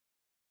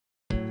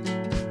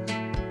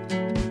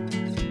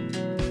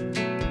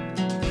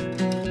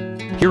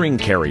Hearing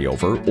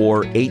carryover,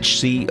 or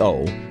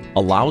HCO,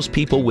 allows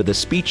people with a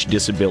speech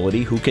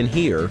disability who can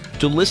hear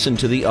to listen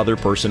to the other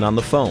person on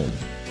the phone.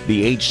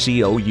 The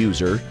HCO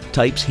user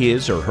types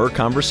his or her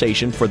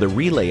conversation for the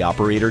relay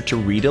operator to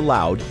read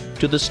aloud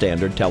to the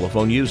standard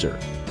telephone user.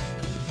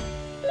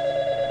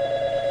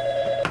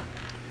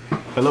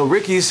 Hello,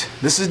 Ricky's.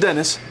 This is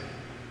Dennis.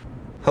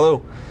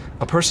 Hello.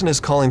 A person is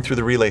calling through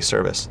the relay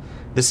service.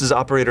 This is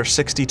operator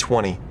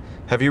 6020.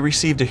 Have you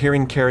received a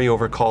hearing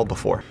carryover call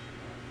before?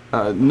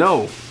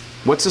 No.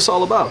 What's this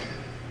all about?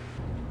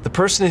 The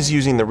person is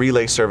using the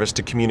relay service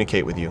to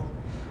communicate with you.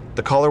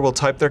 The caller will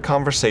type their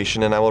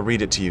conversation and I will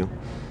read it to you.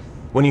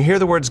 When you hear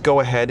the words "go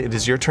ahead," it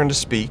is your turn to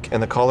speak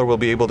and the caller will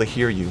be able to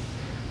hear you.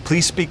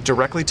 Please speak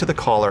directly to the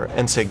caller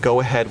and say "go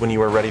ahead" when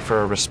you are ready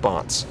for a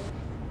response.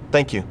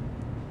 Thank you.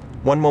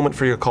 One moment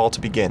for your call to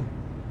begin.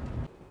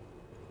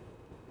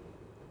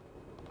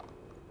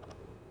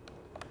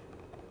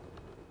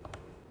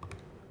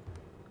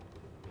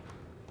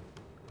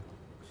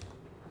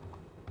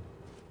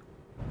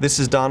 This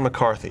is Don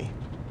McCarthy.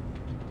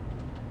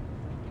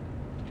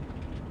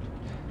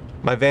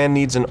 My van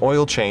needs an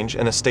oil change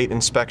and a state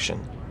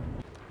inspection.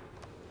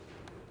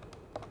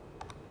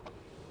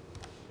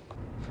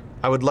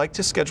 I would like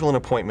to schedule an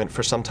appointment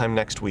for sometime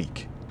next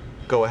week.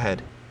 Go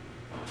ahead.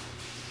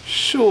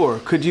 Sure.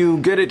 Could you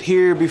get it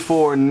here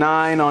before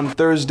 9 on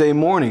Thursday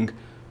morning?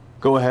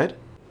 Go ahead.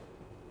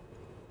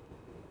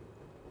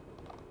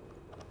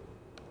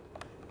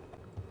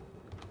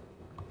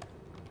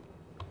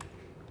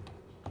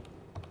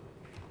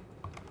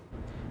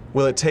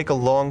 Will it take a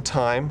long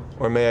time,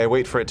 or may I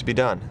wait for it to be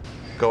done?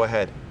 Go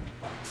ahead.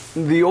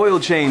 The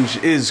oil change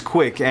is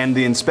quick and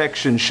the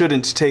inspection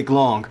shouldn't take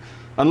long,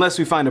 unless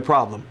we find a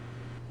problem.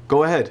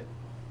 Go ahead.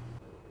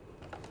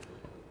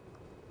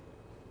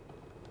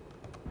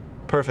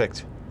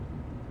 Perfect.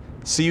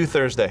 See you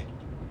Thursday.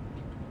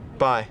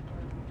 Bye.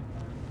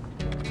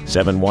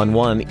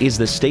 711 is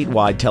the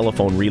statewide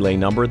telephone relay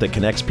number that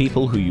connects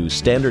people who use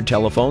standard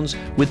telephones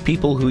with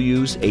people who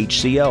use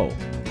HCO.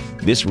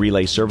 This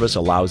relay service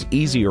allows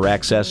easier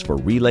access for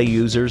relay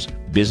users,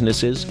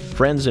 businesses,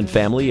 friends and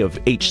family of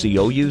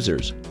HCO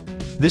users.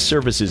 This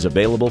service is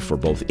available for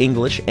both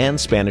English and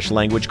Spanish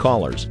language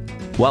callers.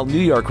 While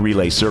New York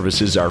relay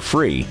services are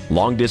free,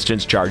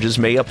 long-distance charges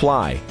may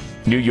apply.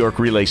 New York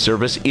relay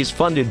service is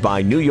funded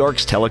by New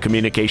York's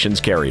telecommunications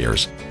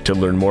carriers. To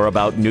learn more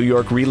about New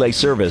York relay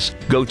service,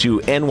 go to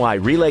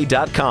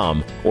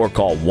nyrelay.com or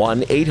call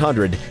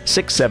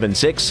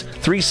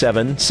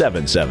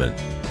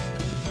 1-800-676-3777.